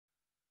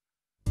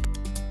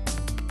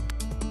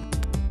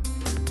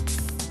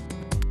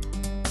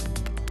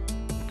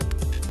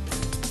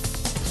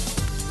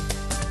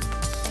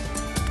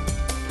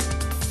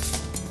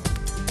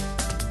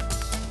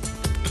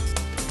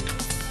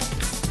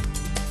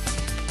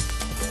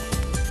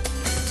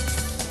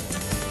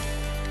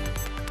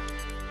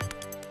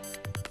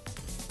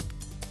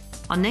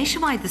On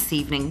Nationwide this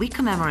evening, we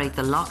commemorate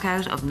the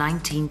lockout of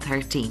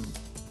 1913.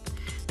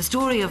 The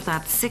story of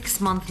that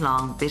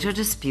 6-month-long bitter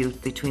dispute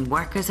between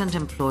workers and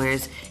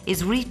employers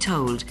is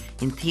retold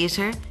in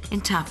theatre, in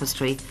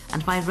tapestry,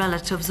 and by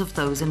relatives of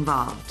those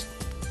involved.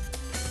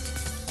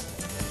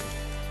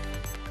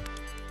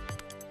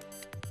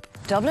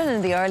 Dublin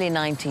in the early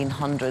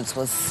 1900s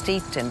was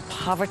steeped in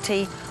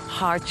poverty,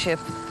 hardship,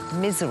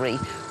 misery,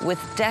 with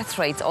death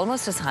rates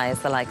almost as high as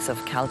the likes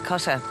of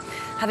Calcutta.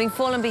 Having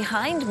fallen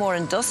behind more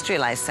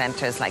industrialised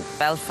centres like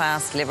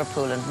Belfast,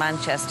 Liverpool and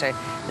Manchester,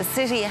 the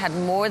city had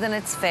more than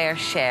its fair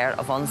share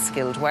of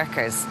unskilled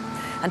workers.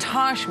 And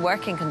harsh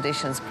working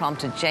conditions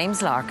prompted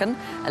James Larkin,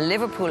 a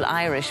Liverpool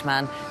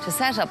Irishman, to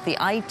set up the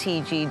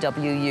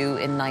ITGWU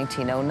in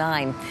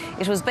 1909.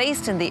 It was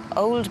based in the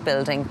old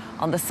building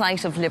on the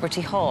site of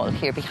Liberty Hall,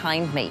 here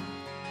behind me.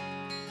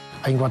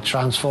 I think what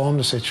transformed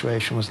the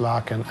situation was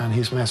Larkin and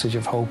his message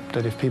of hope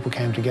that if people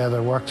came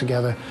together, worked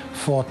together,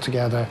 fought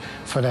together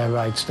for their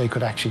rights, they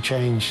could actually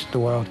change the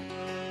world.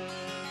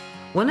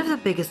 One of the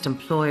biggest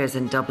employers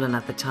in Dublin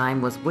at the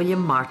time was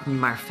William Martin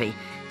Murphy,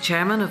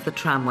 chairman of the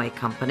Tramway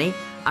Company,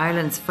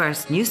 Ireland's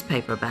first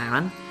newspaper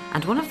baron,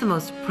 and one of the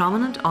most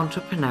prominent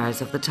entrepreneurs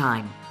of the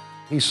time.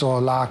 He saw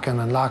Larkin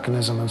and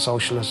Larkinism and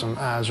socialism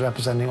as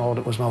representing all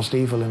that was most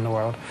evil in the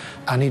world,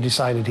 and he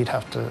decided he'd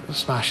have to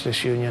smash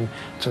this union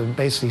to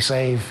basically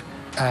save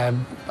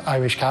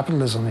Irish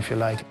capitalism, if you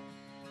like.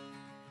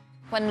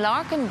 When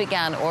Larkin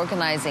began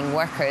organising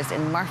workers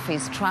in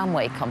Murphy's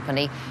Tramway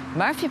Company,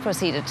 Murphy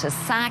proceeded to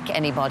sack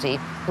anybody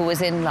who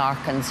was in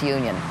Larkin's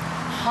union.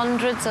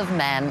 Hundreds of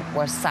men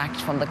were sacked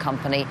from the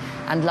company,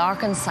 and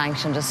Larkin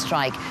sanctioned a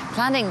strike,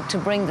 planning to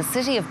bring the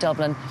city of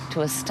Dublin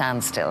to a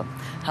standstill.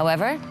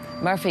 However,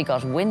 Murphy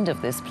got wind of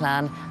this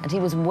plan, and he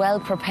was well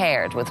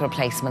prepared with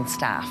replacement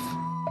staff.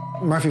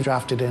 Murphy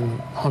drafted in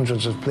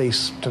hundreds of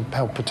police to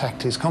help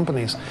protect his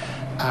companies,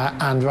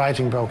 and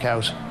rioting broke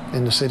out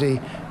in the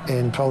city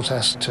in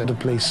protest to the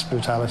police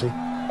brutality.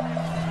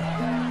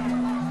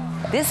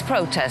 This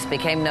protest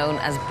became known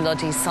as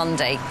Bloody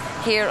Sunday.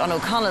 Here on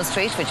O'Connell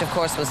Street, which of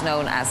course was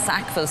known as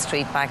Sackville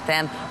Street back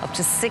then, up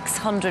to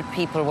 600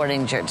 people were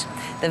injured.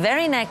 The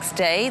very next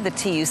day, the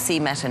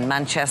TUC met in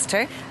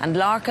Manchester, and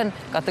Larkin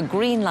got the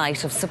green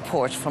light of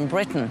support from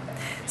Britain.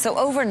 So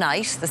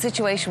overnight, the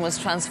situation was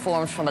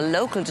transformed from a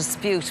local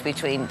dispute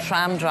between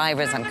tram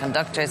drivers and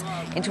conductors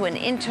into an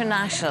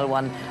international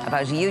one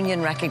about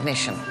union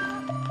recognition.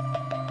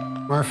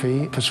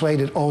 Murphy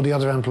persuaded all the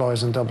other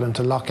employers in Dublin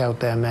to lock out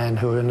their men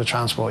who were in the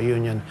transport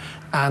union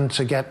and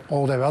to get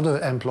all their other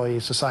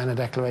employees to sign a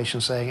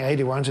declaration saying, A,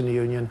 they weren't in the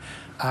union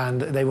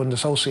and they wouldn't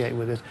associate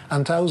with it.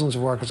 And thousands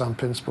of workers on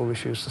principle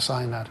refused to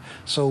sign that.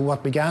 So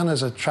what began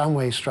as a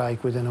tramway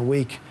strike within a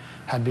week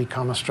had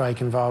become a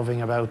strike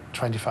involving about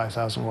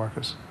 25,000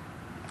 workers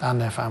and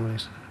their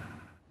families.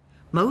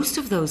 Most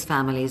of those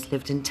families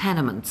lived in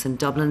tenements in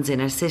Dublin's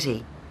inner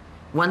city.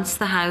 Once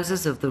the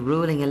houses of the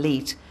ruling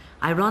elite,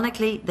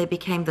 ironically, they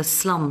became the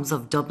slums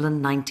of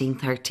Dublin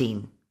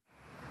 1913.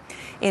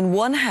 In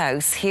one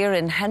house here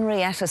in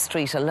Henrietta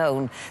Street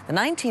alone, the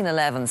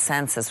 1911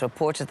 census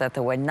reported that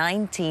there were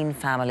 19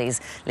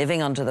 families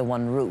living under the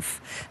one roof.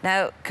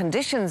 Now,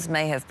 conditions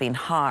may have been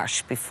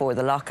harsh before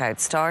the lockout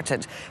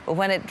started, but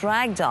when it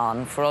dragged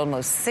on for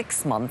almost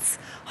 6 months,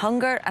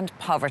 hunger and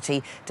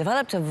poverty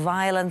developed a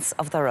violence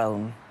of their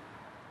own.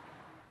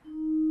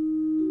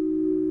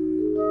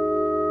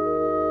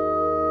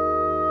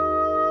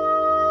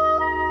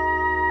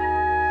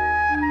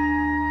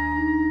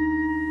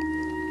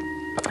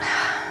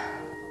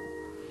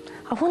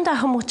 I wonder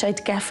how much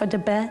I'd get for the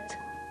bed.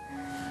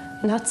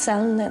 I'm not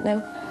selling it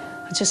now.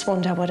 I just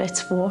wonder what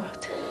it's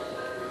worth.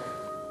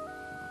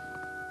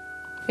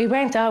 We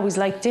weren't always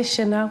like this,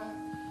 you know.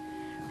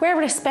 We're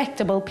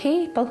respectable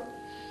people.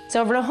 There's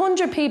over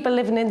 100 people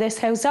living in this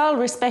house, all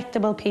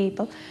respectable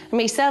people. And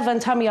myself and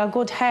Tommy are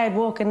good,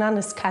 hard-working,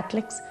 honest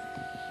Catholics.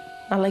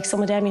 Not like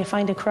some of them you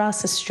find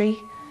across the street,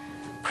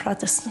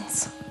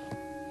 Protestants.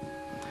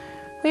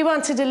 We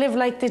wanted to live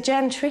like the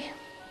gentry.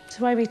 That's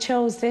why we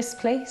chose this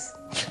place.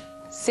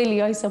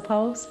 Silly, I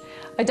suppose.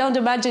 I don't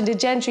imagine the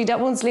gentry that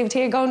once lived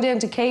here going down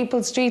to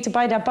Capel Street to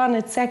buy their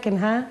bonnet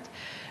second-hand,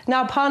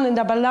 now pawning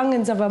their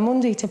belongings of a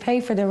Monday to pay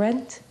for the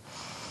rent.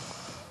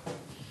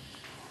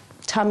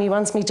 Tommy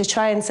wants me to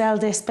try and sell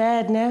this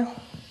bed now.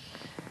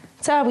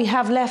 It's all we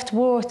have left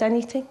worth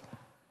anything.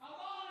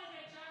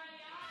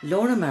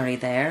 Laura Murray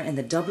there in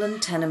the Dublin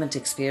Tenement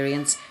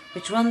Experience,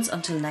 which runs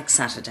until next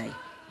Saturday.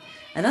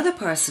 Another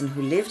person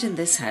who lived in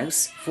this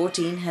house,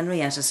 14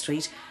 Henrietta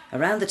Street,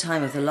 around the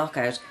time of the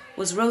lockout,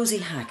 was Rosie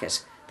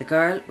Hackett, the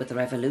girl with the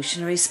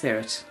revolutionary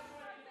spirit.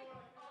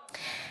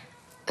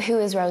 Who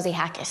is Rosie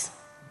Hackett?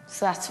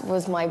 So that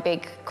was my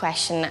big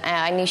question.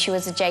 I knew she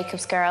was a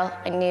Jacob's girl.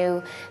 I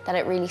knew that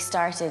it really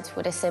started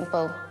with a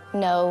simple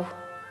no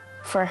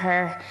for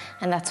her,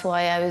 and that's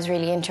why I was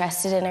really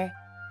interested in her.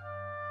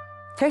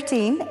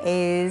 13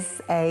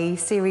 is a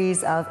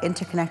series of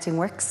interconnecting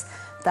works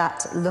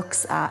that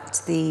looks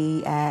at the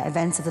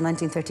events of the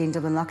 1913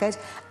 Dublin lockout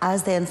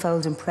as they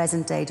unfold in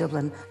present-day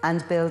Dublin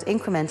and build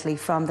incrementally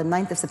from the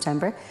 9th of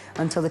September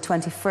until the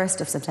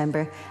 21st of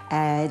September,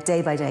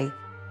 day by day.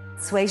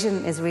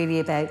 Suasion is really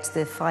about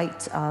the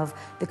fight of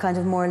the kind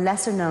of more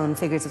lesser-known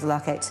figures of the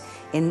lockout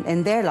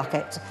in their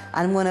lockout,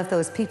 and one of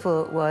those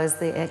people was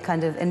the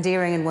kind of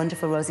endearing and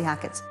wonderful Rosie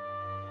Hackett.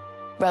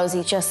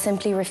 Rosie just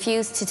simply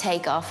refused to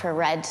take off her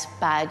red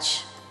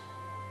badge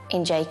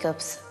in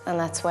Jacobs, and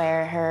that's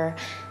where her,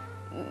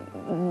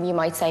 you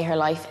might say, her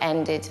life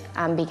ended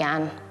and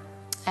began.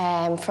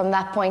 From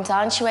that point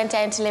on, she went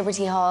down to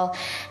Liberty Hall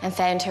and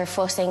found her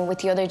footing with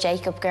the other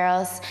Jacob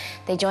girls.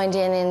 They joined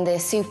in the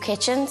soup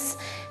kitchens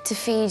to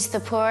feed the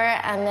poor,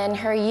 and then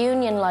her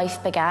union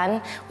life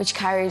began, which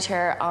carried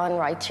her on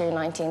right through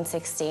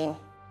 1916.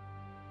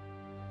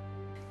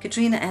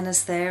 Katrina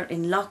Ennis there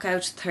in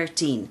Lockout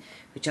 13,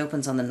 which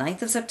opens on the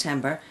 9th of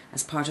September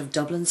as part of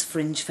Dublin's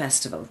Fringe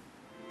Festival.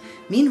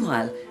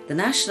 Meanwhile, the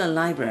National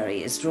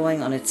Library is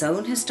drawing on its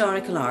own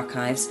historical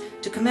archives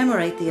to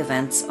commemorate the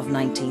events of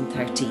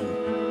 1913.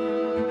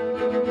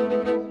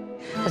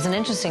 There's an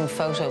interesting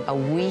photo a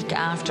week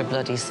after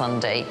Bloody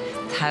Sunday,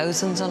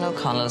 thousands on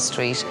O'Connell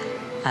Street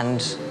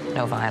and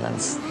no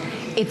violence.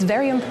 It's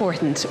very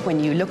important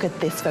when you look at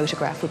this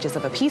photograph, which is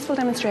of a peaceful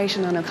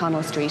demonstration on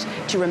O'Connell Street,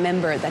 to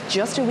remember that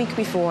just a week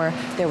before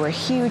there were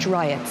huge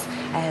riots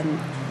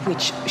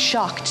which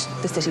shocked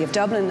the city of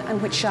Dublin and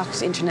which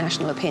shocked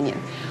international opinion.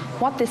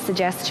 What this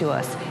suggests to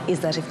us is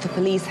that if the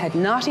police had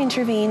not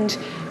intervened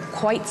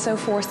quite so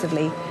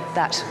forcibly,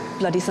 that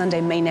Bloody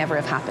Sunday may never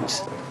have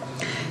happened.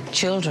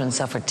 Children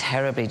suffered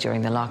terribly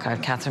during the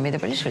lockout, Catherine. I mean,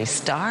 they were literally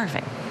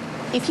starving.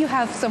 If you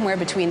have somewhere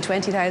between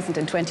 20,000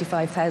 and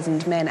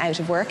 25,000 men out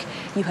of work,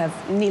 you have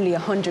nearly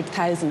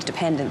 100,000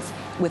 dependents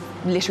with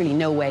literally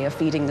no way of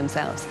feeding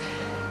themselves.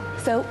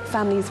 So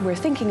families were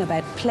thinking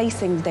about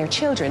placing their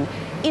children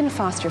in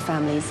foster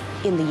families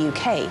in the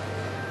UK.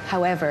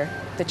 However,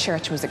 the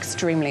church was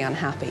extremely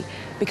unhappy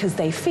because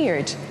they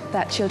feared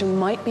that children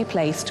might be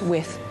placed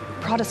with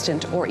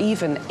Protestant or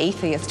even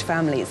atheist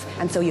families.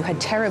 And so you had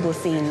terrible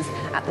scenes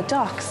at the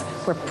docks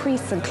where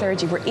priests and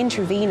clergy were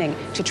intervening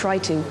to try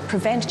to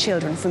prevent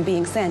children from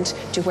being sent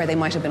to where they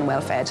might have been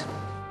well fed.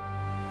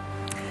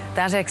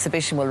 That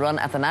exhibition will run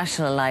at the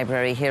National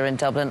Library here in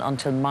Dublin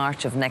until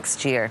March of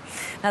next year.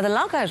 Now, the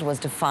lockout was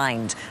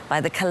defined by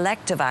the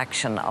collective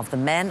action of the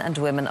men and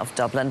women of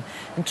Dublin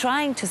in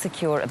trying to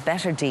secure a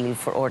better deal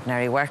for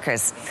ordinary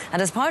workers.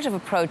 And as part of a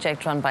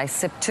project run by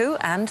SIP2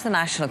 and the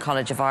National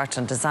College of Art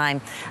and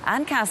Design,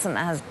 Anne Cassin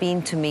has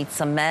been to meet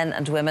some men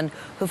and women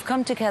who've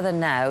come together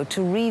now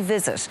to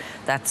revisit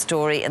that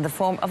story in the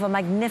form of a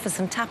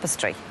magnificent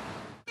tapestry.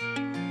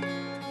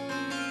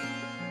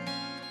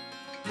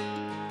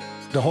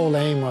 The whole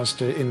aim was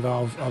to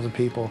involve other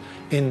people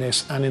in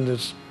this, and in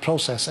this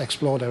process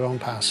explore their own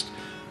past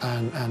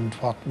and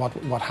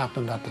what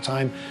happened at the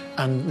time.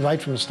 And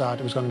right from the start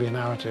it was going to be a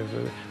narrative.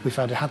 We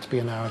felt it had to be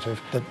a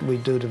narrative, that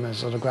we'd do them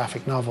as a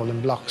graphic novel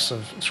in blocks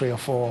of 3 or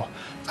 4,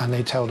 and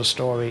they tell the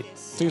story.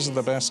 These are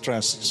the best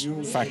dressed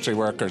factory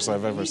workers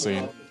I've ever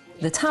seen.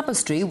 The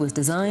tapestry was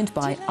designed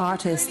by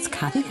artists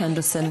Cathy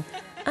Henderson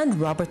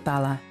and Robert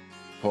Balla.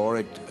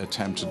 Pádraig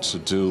attempted to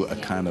do a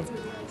kind of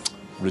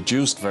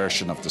reduced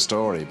version of the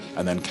story,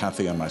 and then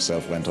Cathy and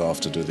myself went off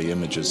to do the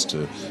images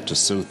to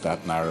suit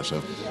that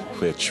narrative,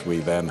 which we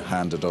then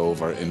handed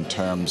over in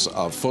terms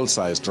of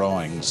full-size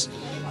drawings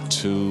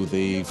to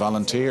the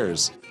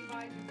volunteers.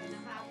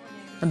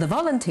 And the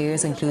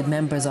volunteers include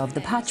members of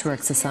the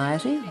Patchwork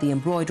Society, the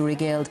Embroidery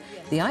Guild,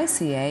 the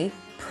ICA,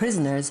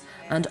 prisoners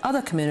and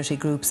other community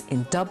groups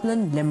in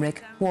Dublin,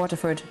 Limerick,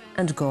 Waterford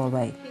and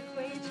Galway.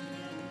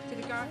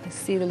 I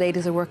see the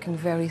ladies are working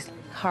very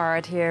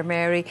hard here,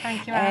 Mary.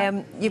 Thank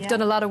you, you've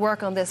done a lot of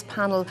work on this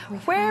panel.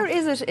 Where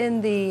is it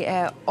in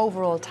the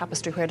overall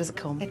tapestry? Where does it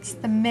come? It's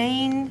the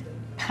main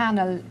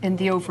panel in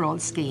the overall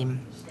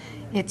scheme.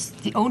 It's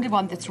the only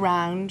one that's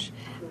round,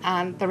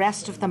 and the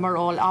rest of them are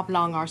all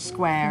oblong or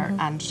square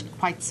and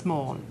quite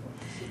small.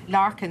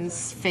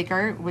 Larkin's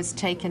figure was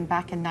taken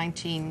back in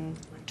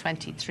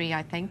 1923,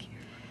 I think,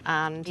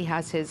 and he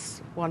has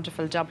his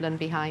wonderful Dublin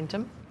behind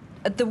him.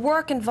 The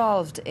work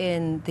involved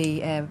in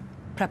the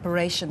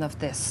preparation of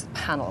this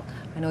panel.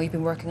 I know you've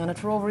been working on it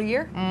for over a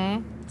year.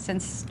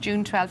 Since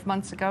June, 12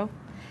 months ago.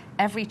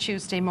 Every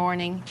Tuesday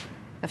morning,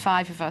 the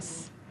 5 of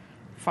us,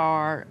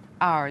 for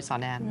hours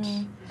on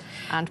end.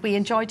 And we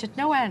enjoyed it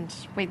no end.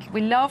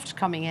 We loved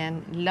coming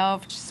in,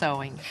 loved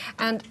sewing.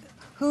 And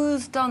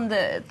who's done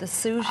the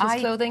suit,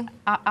 his clothing?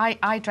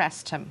 I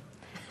dressed him.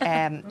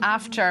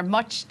 After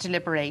much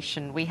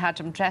deliberation, we had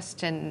him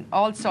dressed in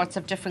all sorts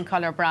of different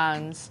colour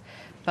browns.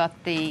 But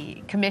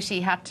the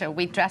committee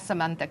we'd dress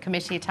them and the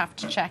committee would have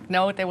to check.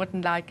 No, they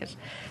wouldn't like it.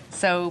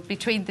 So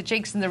between the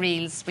jigs and the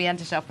reels, we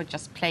ended up with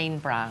just plain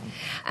brown.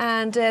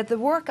 And the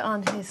work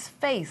on his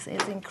face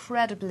is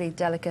incredibly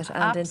delicate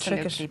and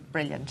intricate. Absolutely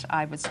brilliant.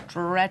 I was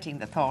dreading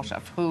the thought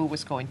of who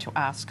was going to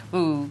ask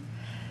who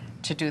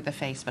to do the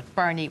face, but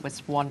Bernie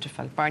was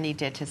wonderful. Bernie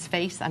did his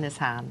face and his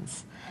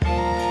hands.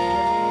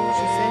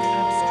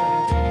 Absolutely.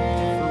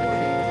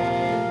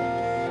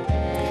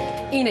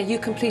 Ina, you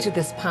completed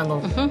this panel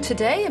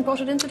today and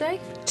brought it in today?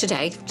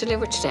 Today,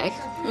 delivered today.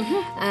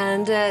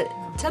 And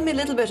tell me a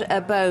little bit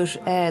about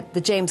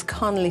the James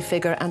Connolly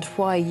figure and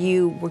why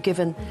you were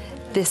given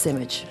this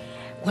image.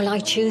 Well, I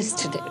choose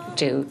to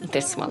do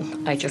this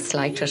one. I just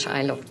liked it.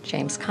 I love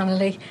James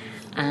Connolly,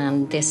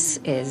 and this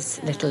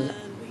is little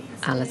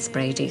Alice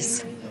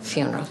Brady's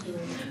funeral.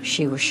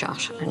 She was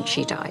shot and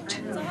she died.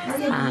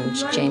 And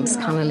James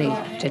Connolly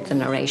did the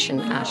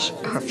narration at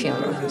her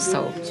funeral,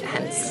 so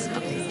hence.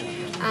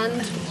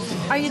 And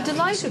are you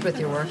delighted with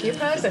your work? Are you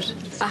proud of it?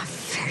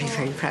 Very,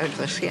 very proud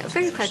of it, yeah.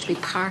 Very proud to be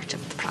part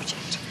of the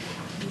project.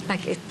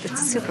 Like, it's a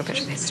super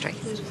bit of history.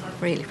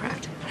 Really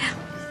proud, yeah.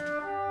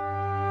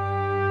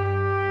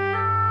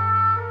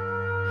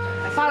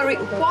 Valerie,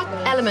 what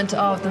element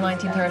of the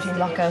 1913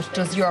 lockout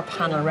does your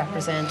panel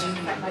represent?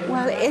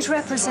 Well, it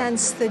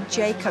represents the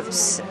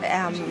Jacobs,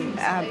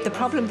 the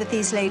problem that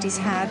these ladies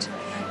had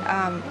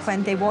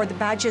when they wore the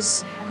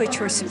badges which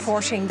were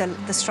supporting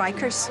the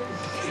strikers,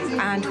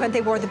 and when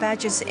they wore the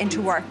badges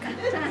into work,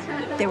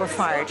 they were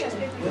fired.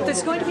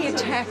 There's going to be a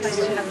text,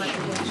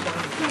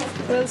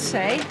 we'll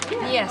say.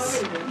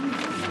 Yes.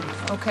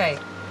 OK.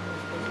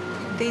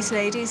 These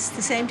ladies,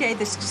 the same day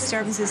the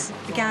disturbances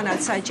began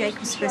outside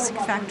Jacobs'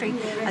 biscuit factory,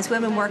 as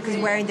women workers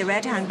wearing the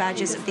red hand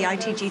badges of the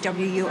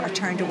ITGWU are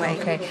turned away.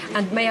 OK.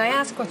 And may I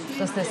ask, what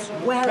does this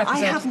represent? I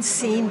haven't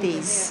seen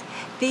these.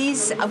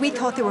 These, we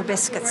thought they were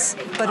biscuits,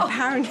 but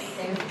apparently,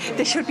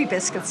 they should be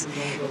biscuits,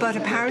 but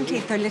apparently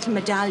they're little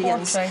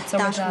medallions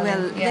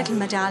little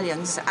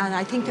medallions, and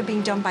I think they're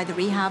being done by the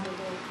rehab.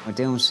 We're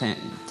doing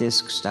certain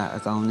discs that are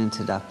going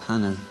into that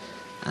panel,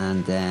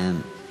 and there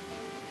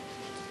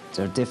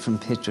are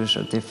different pictures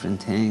of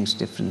different things,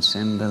 different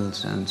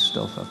symbols and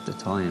stuff of the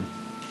time.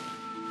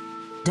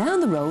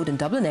 Down the road in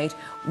Dublin 8,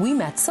 we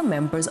met some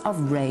members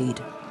of RAID,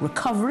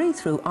 Recovery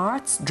Through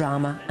Arts,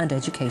 Drama and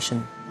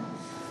Education.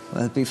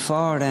 Well,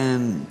 before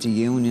the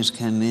unions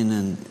came in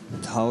and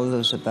told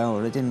us about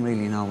it, I didn't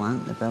really know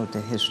anything about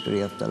the history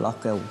of the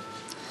lockout.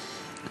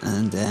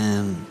 And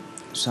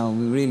so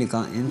we really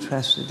got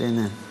interested in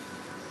it.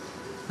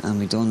 And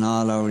we done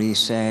all our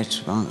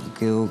research,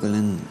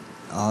 Googling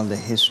all the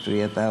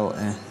history about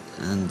it,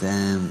 and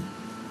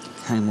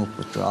came up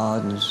with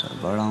drawings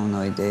of our own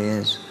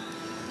ideas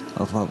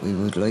of what we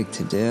would like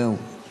to do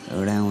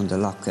around the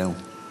lockout.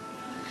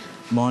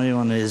 My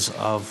one is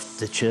of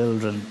the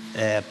children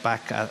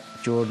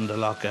during the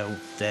lockout.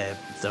 There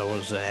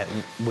was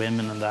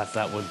women and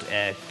that would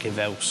give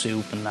out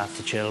soup and that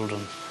to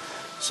children.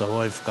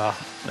 So I've got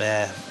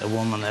a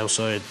woman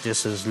outside.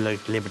 This is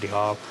like Liberty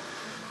Hall.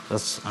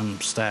 I'm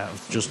starting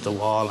just the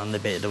wall and a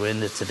bit of the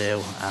window to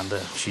do, and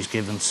she's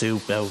giving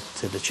soup out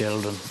to the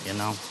children, you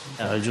know.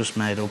 I just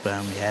made up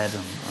out of my head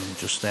and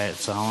just started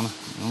sewing it,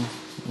 you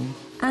know.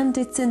 And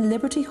it's in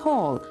Liberty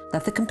Hall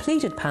that the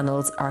completed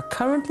panels are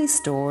currently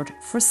stored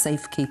for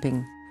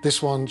safekeeping.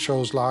 This one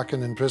shows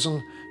Larkin in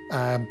prison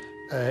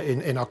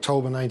in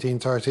October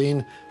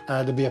 1913.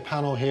 There'll be a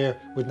panel here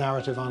with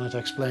narrative on it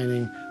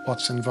explaining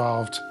what's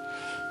involved.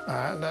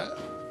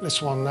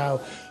 This one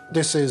now,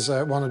 this is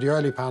one of the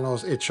early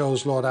panels. It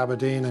shows Lord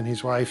Aberdeen and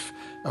his wife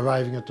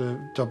arriving at the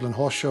Dublin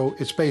Horse Show.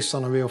 It's based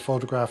on a real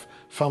photograph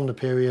from the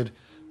period.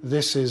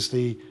 This is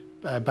the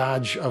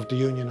badge of the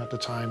Union at the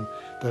time,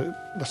 the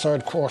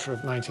third quarter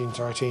of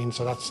 1913,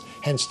 so that's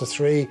hence the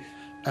 3.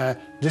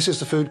 This is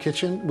the food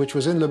kitchen, which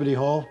was in Liberty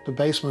Hall, the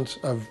basement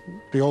of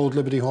the old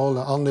Liberty Hall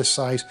on this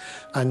site,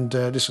 and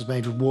this was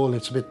made with wool.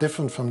 It's a bit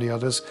different from the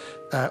others.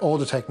 All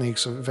the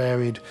techniques are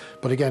varied,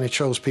 but again, it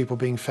shows people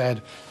being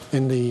fed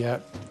in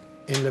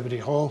Liberty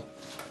Hall.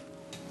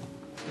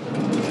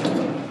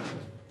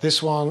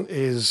 This one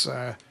is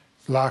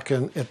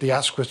Larkin at the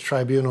Asquith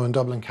Tribunal in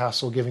Dublin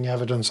Castle giving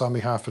evidence on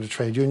behalf of the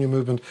trade union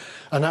movement,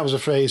 and that was a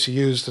phrase he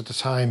used at the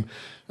time,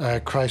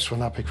 Christ will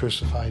not be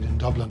crucified in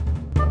Dublin.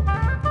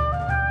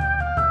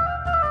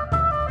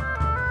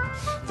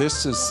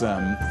 This is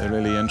a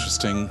really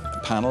interesting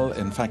panel.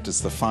 In fact,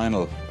 it's the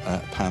final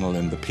panel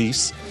in the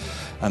piece,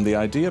 and the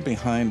idea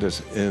behind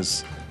it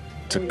is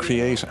to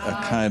create a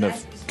kind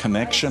of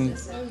connection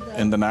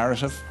in the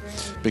narrative,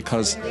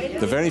 because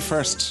the very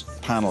first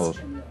panel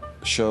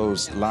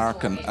shows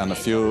Larkin and a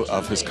few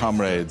of his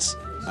comrades,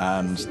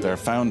 and they're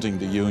founding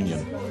the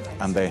union,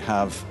 and they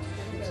have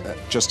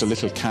just a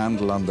little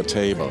candle on the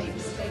table.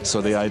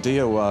 So the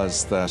idea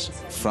was that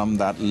from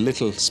that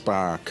little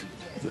spark,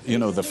 you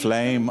know, the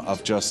flame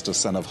of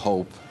justice and of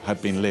hope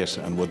had been lit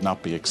and would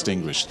not be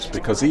extinguished.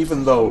 Because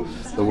even though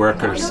the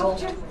workers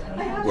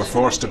were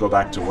forced to go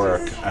back to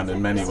work, and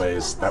in many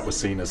ways that was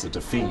seen as a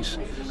defeat,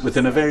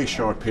 within a very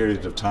short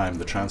period of time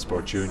the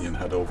Transport Union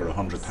had over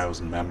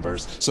 100,000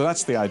 members. So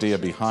that's the idea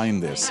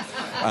behind this.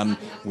 And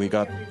we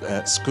got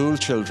school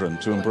children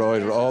to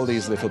embroider all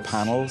these little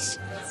panels,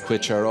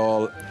 which are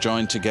all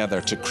joined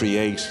together to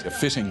create a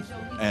fitting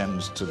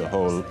end to the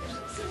whole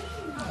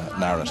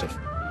narrative.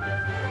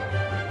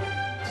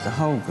 The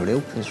whole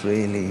group has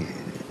really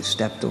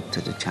stepped up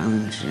to the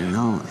challenge, you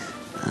know,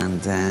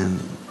 and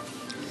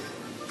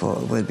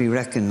but we'll be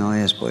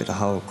recognised by the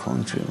whole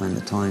country when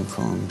the time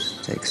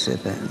comes to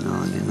exhibit and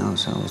all, you know,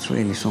 so it's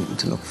really something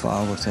to look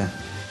forward to.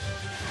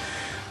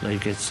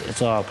 Like,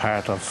 it's all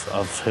part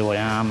of who I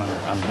am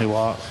and who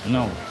all, you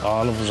know,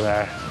 all of us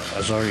are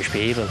as Irish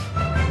people.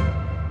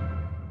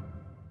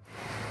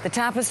 The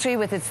tapestry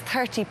with its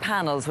 30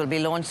 panels will be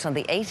launched on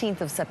the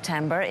 18th of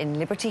September in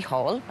Liberty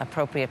Hall,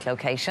 appropriate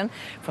location.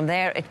 From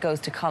there it goes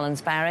to Collins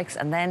Barracks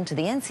and then to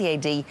the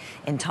NCAD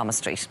in Thomas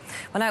Street.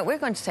 Well, now we're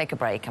going to take a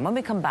break, and when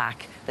we come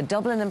back, the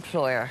Dublin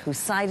employer who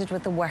sided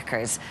with the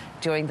workers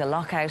during the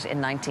lockout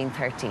in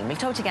 1913. We'll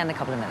talk again in a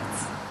couple of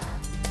minutes.